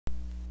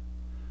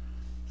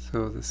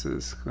So this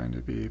is going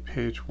to be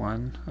page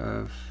 1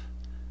 of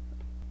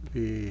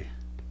the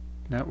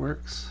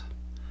networks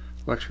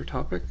lecture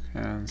topic,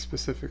 and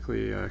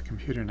specifically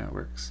computer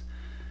networks.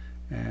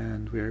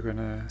 And we are going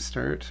to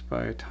start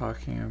by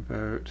talking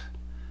about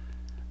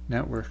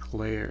network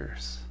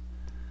layers.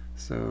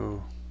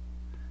 So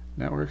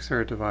networks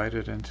are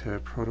divided into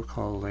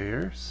protocol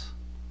layers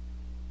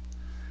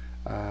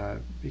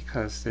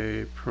because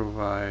they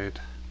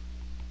provide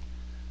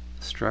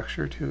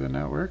structure to the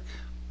network,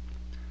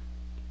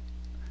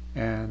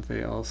 and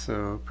they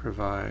also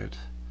provide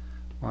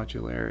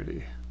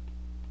modularity.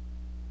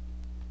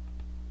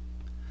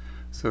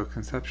 So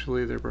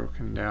conceptually they're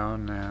broken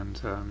down, and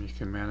you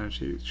can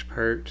manage each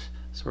part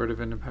sort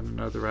of independent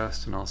of the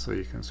rest, and also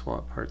you can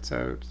swap parts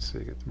out so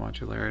you get the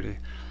modularity.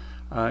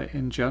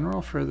 In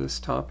general, for this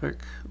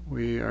topic,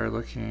 we are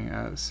looking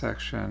at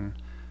section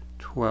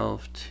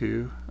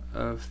 12.2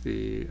 of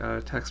the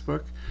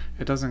textbook.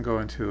 It doesn't go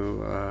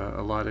into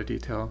a lot of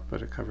detail,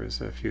 but it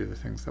covers a few of the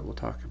things that we'll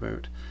talk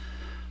about.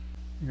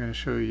 I'm going to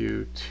show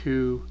you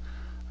two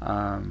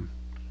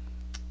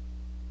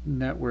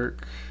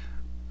network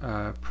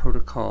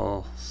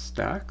protocol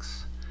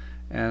stacks.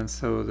 And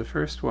so the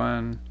first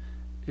one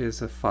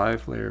is a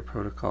 5-layer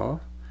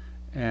protocol,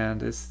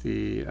 and it's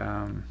the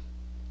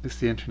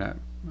internet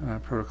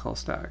protocol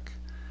stack.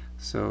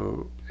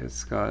 So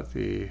it's got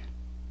the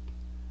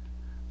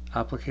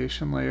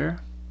application layer,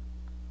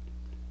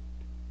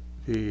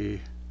 the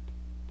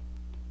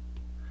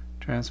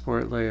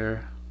transport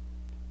layer,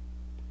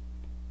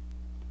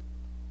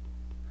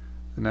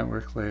 the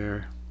network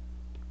layer,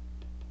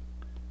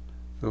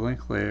 the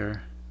link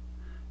layer,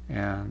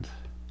 and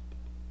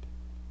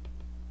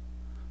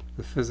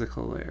the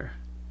physical layer.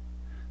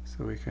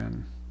 So we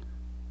can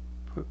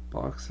put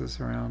boxes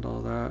around all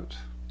that.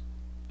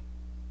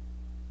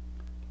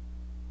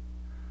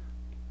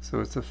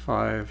 So it's a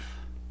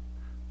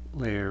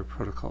 5-layer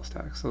protocol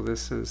stack. So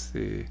this is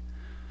the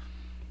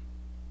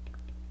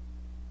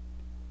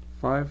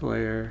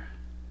 5-layer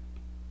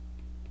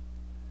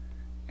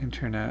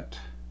internet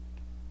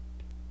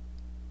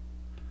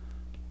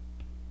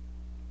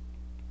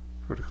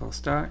protocol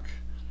stack.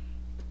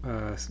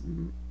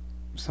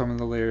 Some of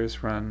the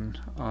layers run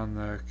on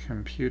the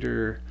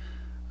computer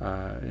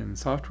in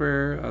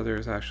software,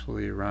 others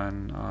actually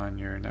run on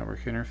your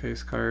network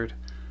interface card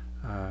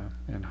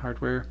in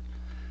hardware.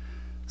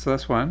 So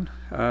that's one.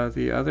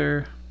 The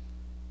other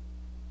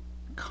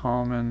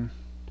common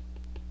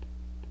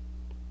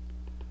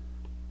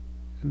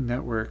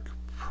network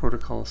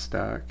protocol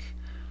stack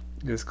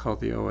is called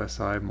the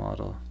OSI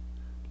model.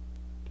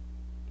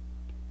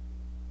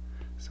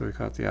 So we've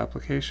got the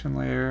application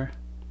layer,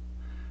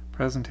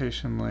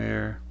 presentation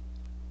layer,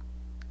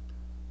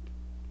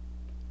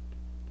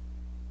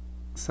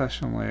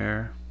 session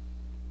layer,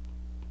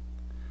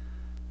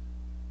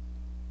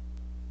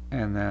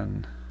 and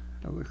then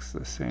it looks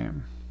the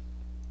same.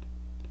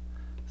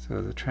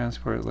 So the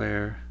transport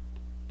layer,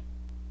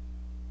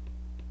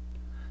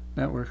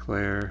 network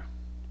layer,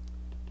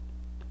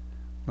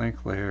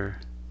 link layer,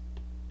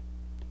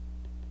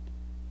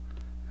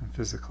 and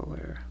physical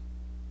layer.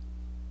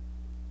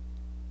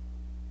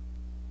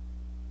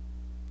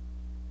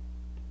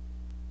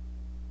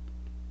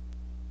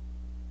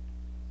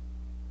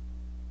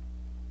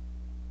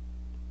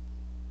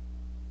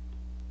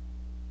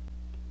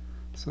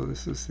 So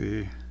this is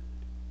the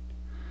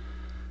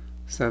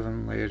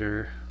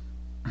 7-layer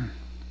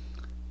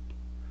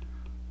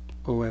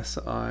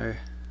OSI,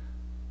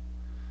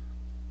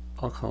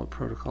 I'll call it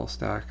protocol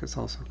stack. It's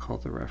also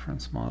called the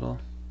reference model.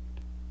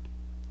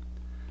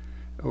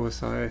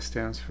 OSI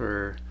stands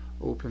for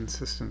Open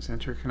Systems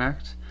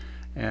Interconnect,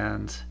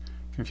 and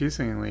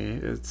confusingly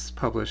it's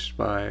published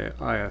by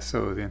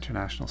ISO, the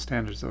International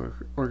Standards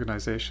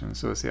Organization,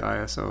 so it's the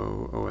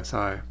ISO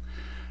OSI.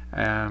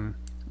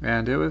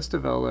 And it was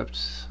developed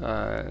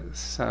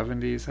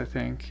 70s, I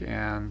think,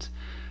 and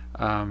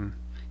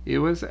it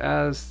was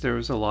as there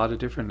was a lot of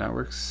different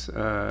networks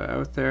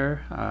out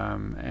there,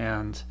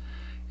 and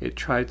it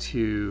tried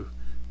to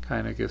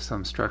kind of give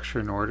some structure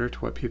and order to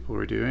what people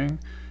were doing.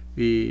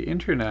 The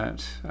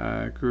internet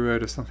grew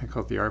out of something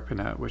called the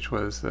ARPANET, which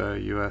was the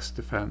US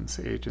Defense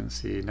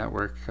Agency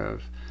network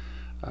of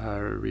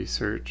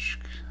researchers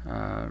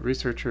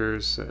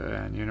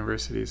and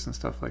universities and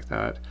stuff like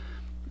that.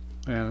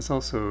 And it's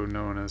also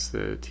known as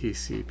the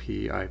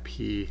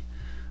TCP/IP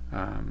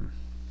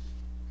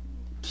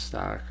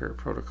stack or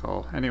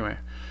protocol. Anyway,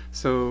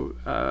 so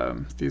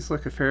these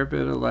look a fair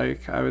bit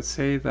alike. I would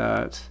say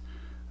that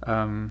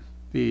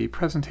the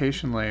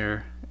presentation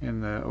layer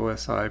in the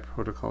OSI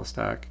protocol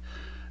stack,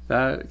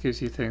 that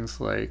gives you things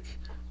like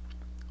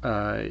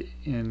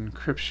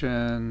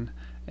encryption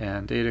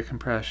and data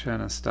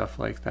compression and stuff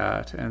like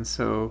that. And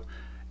so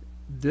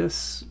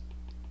this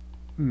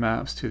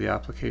maps to the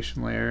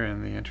application layer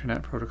in the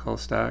internet protocol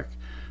stack.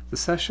 The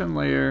session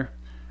layer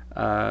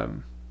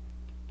can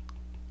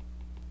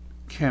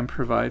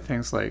provide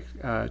things like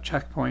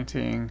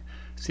checkpointing,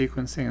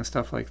 sequencing, and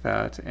stuff like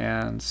that,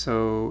 and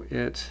so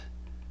it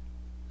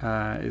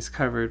is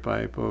covered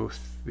by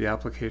both the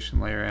application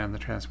layer and the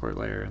transport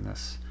layer in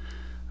this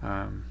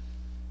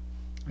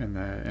in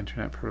the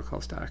Internet Protocol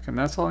Stack. And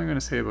that's all I'm going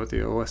to say about the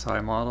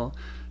OSI model.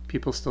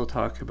 People still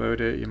talk about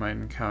it. You might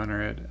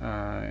encounter it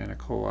in a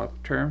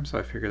co-op term, so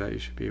I figure that you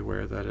should be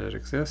aware that it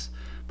exists.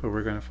 But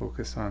we're going to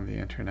focus on the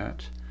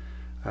Internet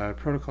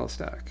Protocol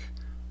Stack.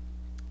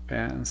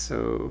 And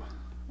so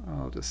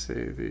I'll just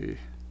say the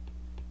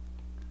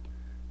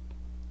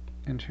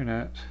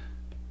Internet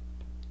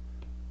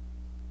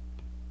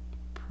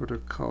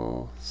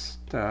Protocol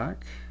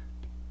Stack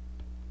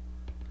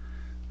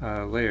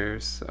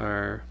layers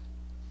are,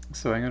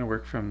 so I'm going to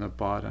work from the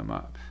bottom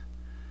up.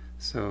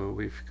 So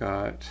we've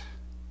got,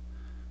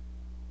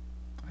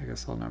 I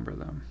guess I'll number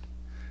them.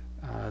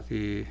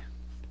 The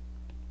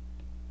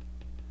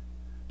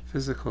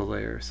physical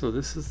layer. So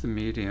this is the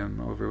medium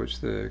over which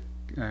the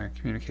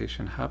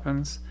communication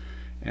happens,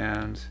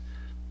 and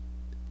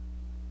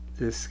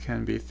this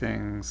can be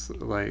things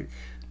like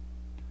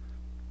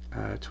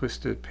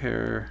twisted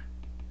pair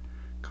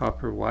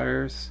copper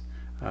wires.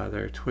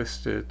 They're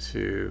twisted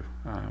to,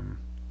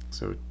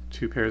 so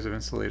two pairs of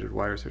insulated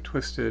wires are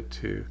twisted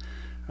to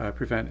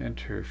prevent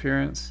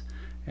interference,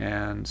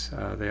 and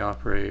they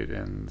operate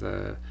in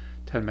the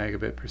 10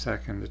 megabit per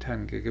second to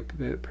 10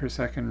 gigabit per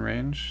second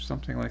range,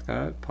 something like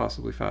that,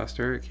 possibly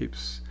faster. It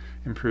keeps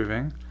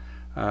improving.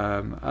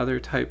 Other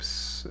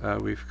types,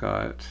 we've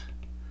got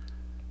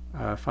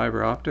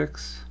fiber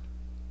optics,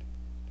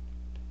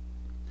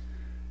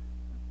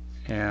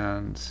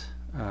 and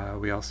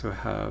we also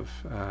have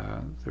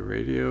the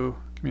radio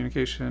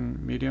communication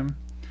medium,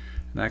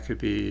 and that could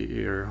be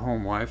your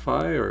home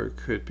Wi-Fi, or it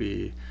could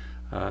be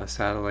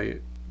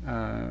satellite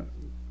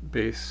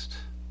based.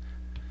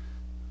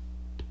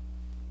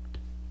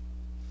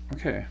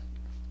 Okay,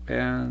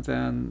 and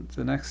then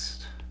the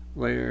next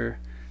layer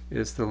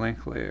is the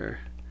link layer,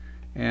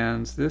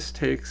 and this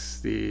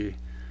takes the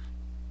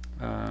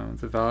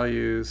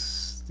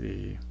values,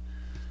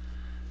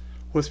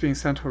 what's being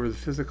sent over the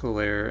physical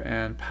layer,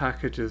 and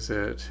packages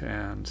it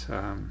and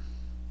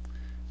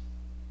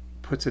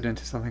puts it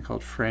into something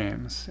called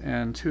frames.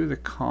 And two of the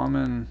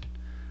common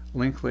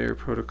link layer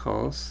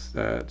protocols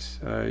that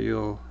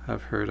you'll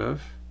have heard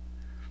of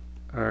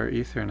are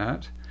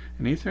Ethernet.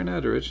 And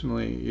Ethernet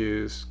originally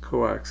used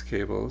coax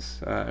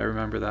cables. I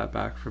remember that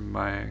back from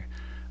my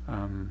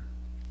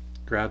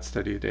grad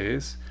study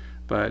days,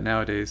 but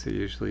nowadays it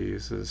usually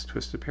uses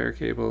twisted pair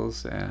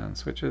cables and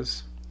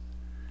switches.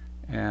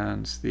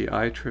 And the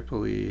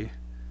IEEE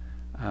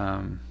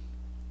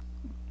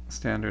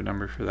standard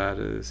number for that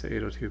is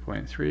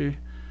 802.3,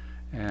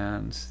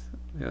 and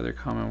the other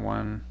common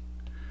one,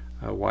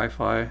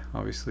 Wi-Fi,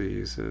 obviously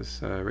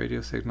uses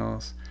radio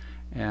signals,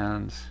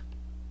 and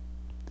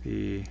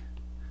the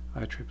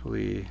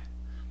IEEE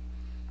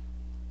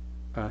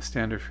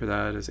standard for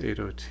that is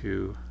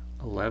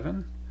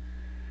 802.11.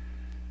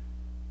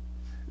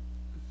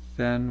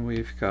 Then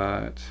we've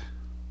got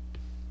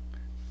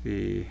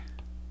the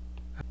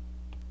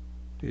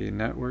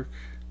network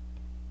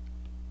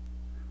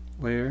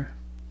layer,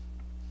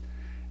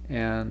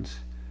 and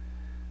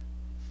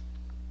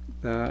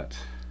that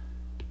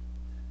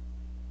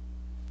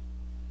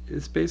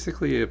is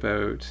basically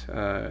about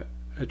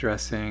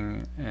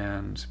addressing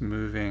and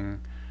moving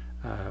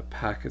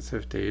packets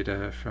of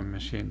data from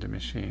machine to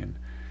machine.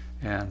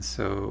 And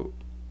so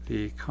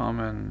the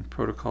common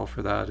protocol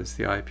for that is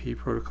the IP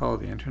protocol,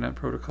 the Internet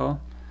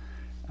Protocol.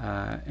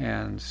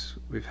 And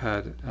we've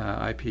had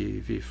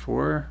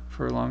IPv4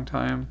 for a long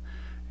time,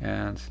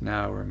 and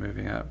now we're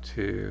moving up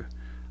to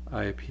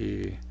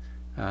IPv6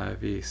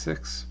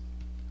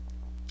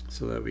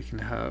 so that we can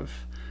have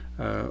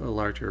a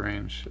larger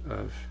range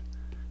of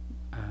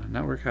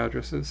network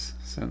addresses,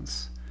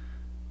 since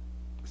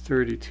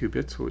 32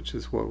 bits, which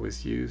is what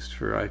was used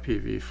for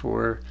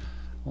IPv4,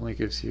 only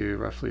gives you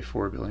roughly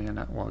 4 billion,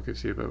 well, it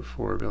gives you about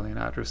 4 billion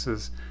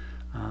addresses,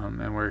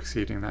 and we're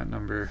exceeding that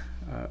number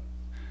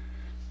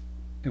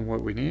in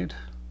what we need.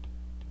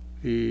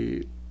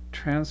 The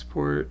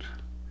transport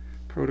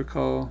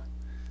protocol,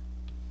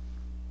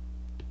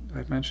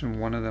 I've mentioned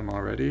one of them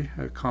already.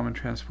 A common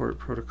transport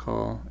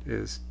protocol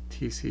is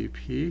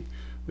TCP,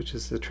 which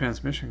is the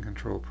transmission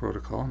control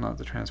protocol, not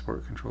the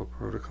transport control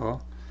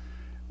protocol.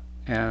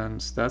 And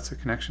that's a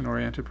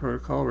connection-oriented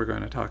protocol. We're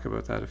going to talk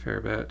about that a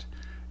fair bit.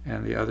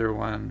 And the other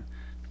one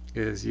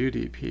is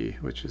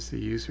UDP, which is the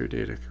user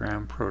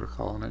datagram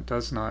protocol, and it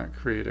does not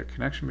create a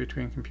connection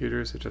between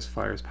computers, it just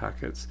fires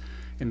packets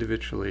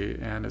individually,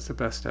 and it's a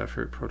best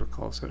effort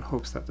protocol, so it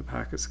hopes that the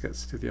packets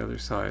gets to the other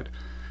side.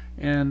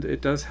 And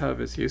it does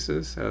have its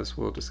uses, as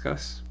we'll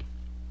discuss.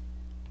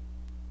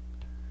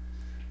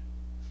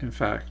 In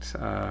fact,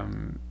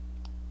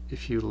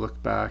 if you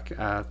look back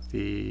at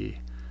the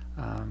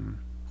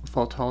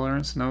fault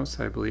tolerance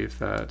notes, I believe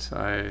that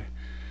I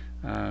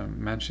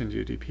mentioned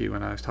UDP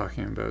when I was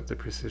talking about the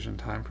precision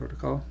time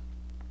protocol,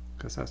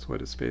 because that's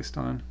what it's based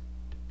on.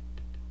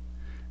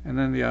 And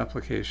then the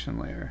application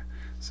layer.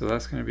 So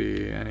that's going to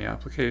be any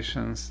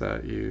applications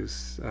that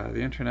use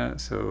the internet.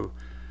 So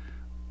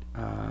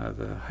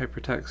The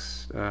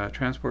hypertext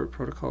transport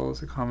protocol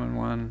is a common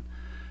one.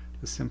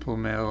 The simple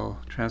mail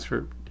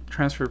transfer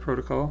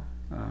protocol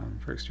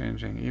for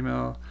exchanging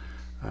email,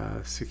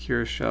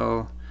 secure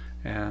shell,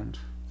 and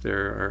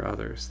there are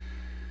others.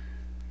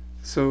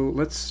 So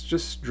let's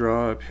just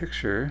draw a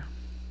picture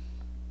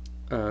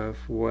of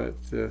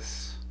what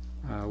this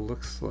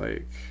looks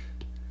like.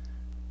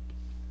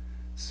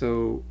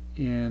 So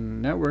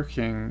in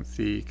networking,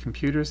 the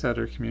computers that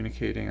are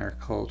communicating are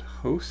called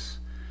hosts.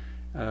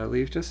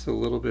 Leave just a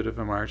little bit of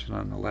a margin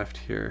on the left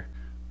here.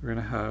 We're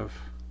going to have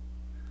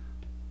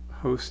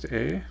host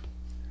A,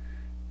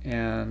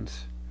 and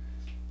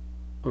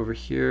over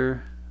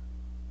here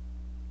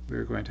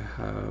we're going to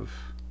have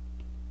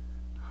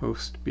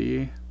host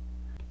B.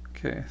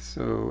 Okay,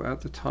 so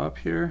at the top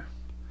here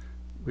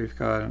we've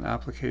got an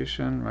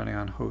application running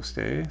on host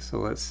A. So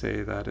let's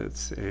say that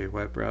it's a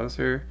web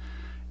browser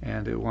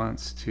and it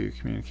wants to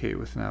communicate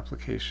with an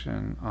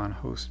application on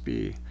host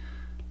B,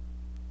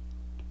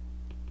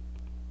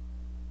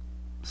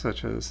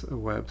 such as a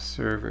web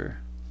server.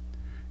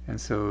 And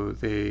so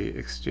they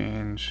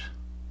exchange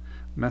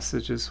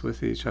messages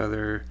with each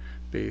other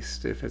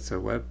based, if it's a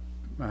web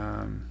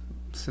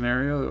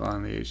scenario,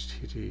 on the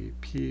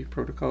HTTP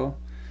protocol.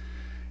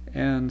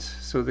 And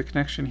so the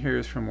connection here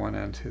is from one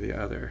end to the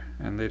other,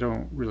 and they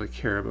don't really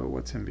care about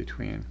what's in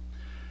between.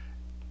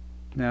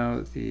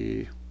 Now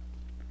the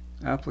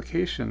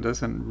application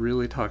doesn't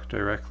really talk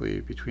directly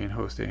between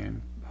host A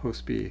and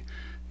host B.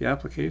 The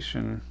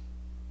application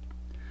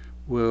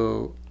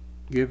will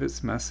give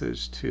its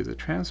message to the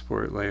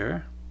transport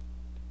layer,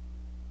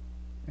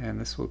 and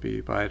this will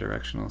be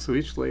bidirectional. So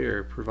each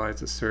layer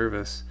provides a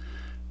service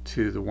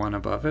to the one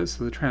above it.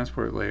 So the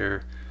transport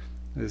layer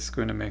is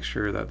going to make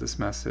sure that this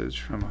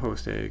message from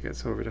host A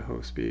gets over to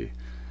host B,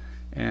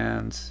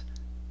 and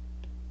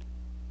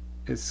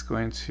it's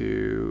going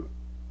to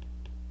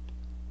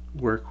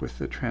work with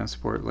the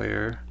transport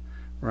layer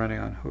running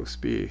on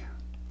host B.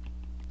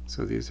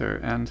 So these are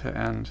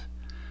end-to-end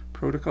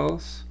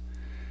protocols.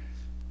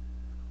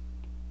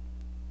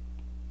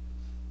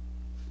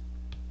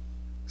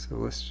 So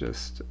let's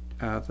just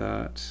add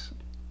that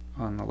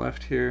on the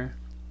left here.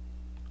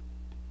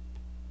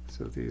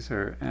 So these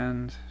are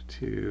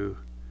end-to-end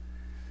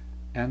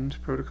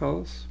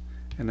protocols,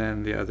 and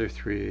then the other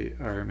three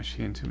are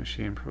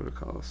machine-to-machine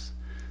protocols.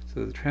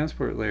 So the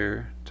transport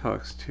layer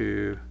talks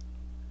to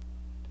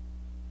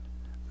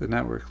the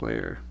network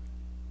layer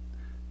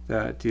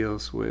that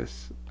deals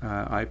with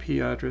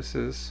IP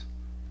addresses,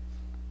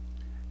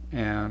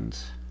 and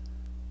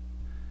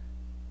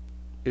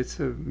it's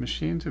a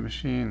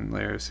machine-to-machine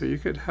layer. So you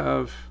could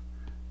have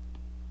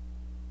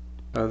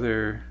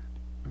other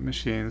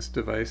machines,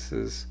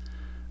 devices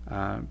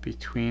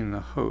between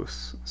the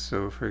hosts.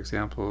 So for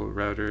example,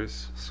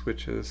 routers,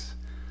 switches,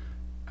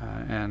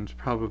 and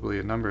probably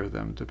a number of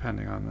them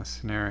depending on the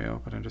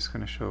scenario, but I'm just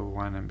going to show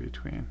one in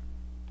between.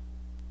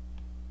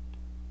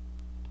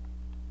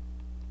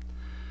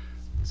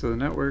 So the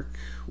network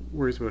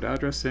worries about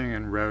addressing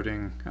and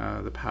routing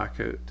the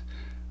packet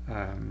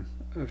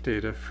of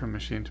data from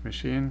machine to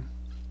machine.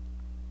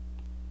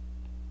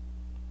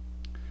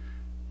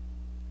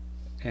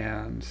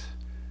 And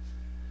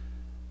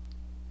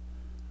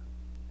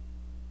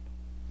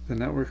the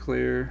network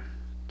layer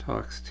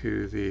talks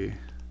to the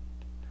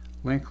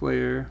link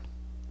layer.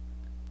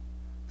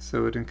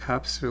 So it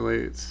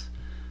encapsulates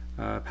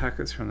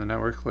packets from the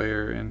network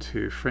layer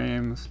into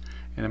frames,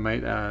 and it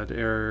might add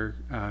error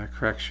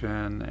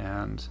correction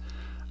and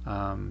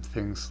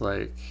things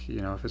like,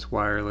 if it's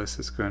wireless,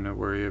 it's going to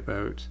worry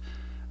about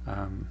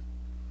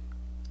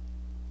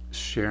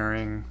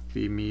sharing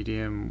the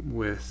medium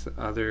with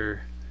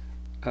other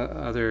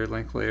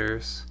link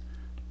layers.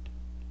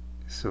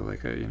 So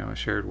like a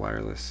shared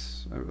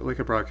wireless, like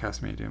a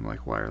broadcast medium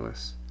like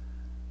wireless.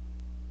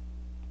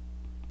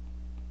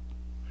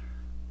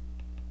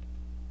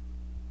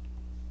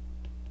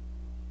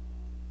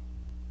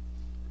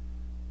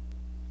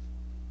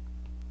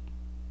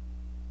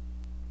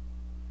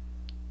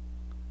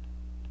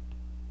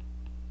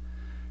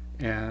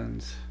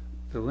 And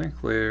the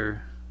link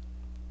layer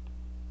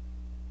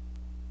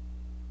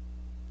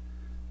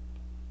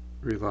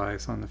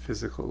relies on the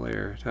physical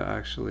layer to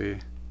actually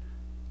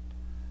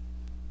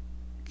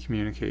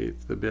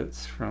communicate the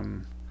bits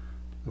from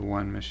the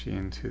one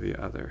machine to the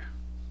other.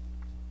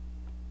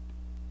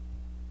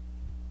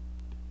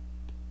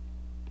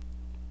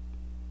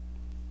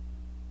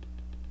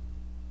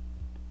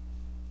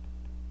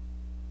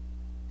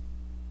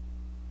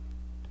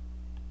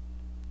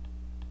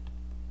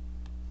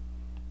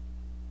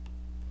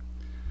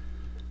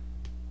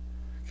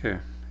 Okay,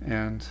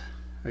 and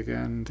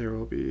again there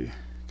will be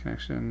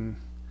connection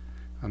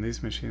on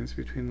these machines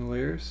between the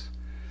layers.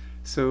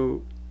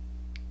 So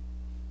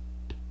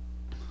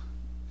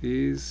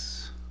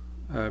these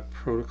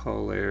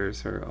protocol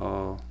layers are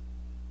all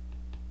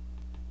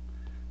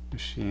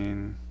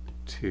machine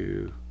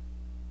to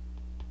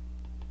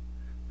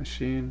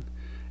machine,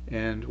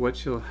 and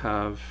what you'll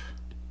have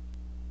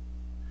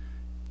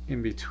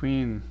in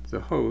between the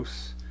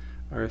hosts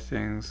are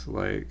things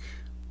like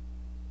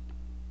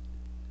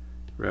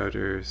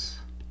routers,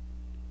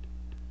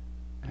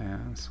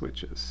 and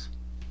switches.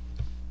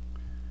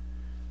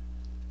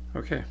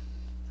 Okay,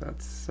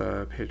 that's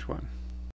page 1.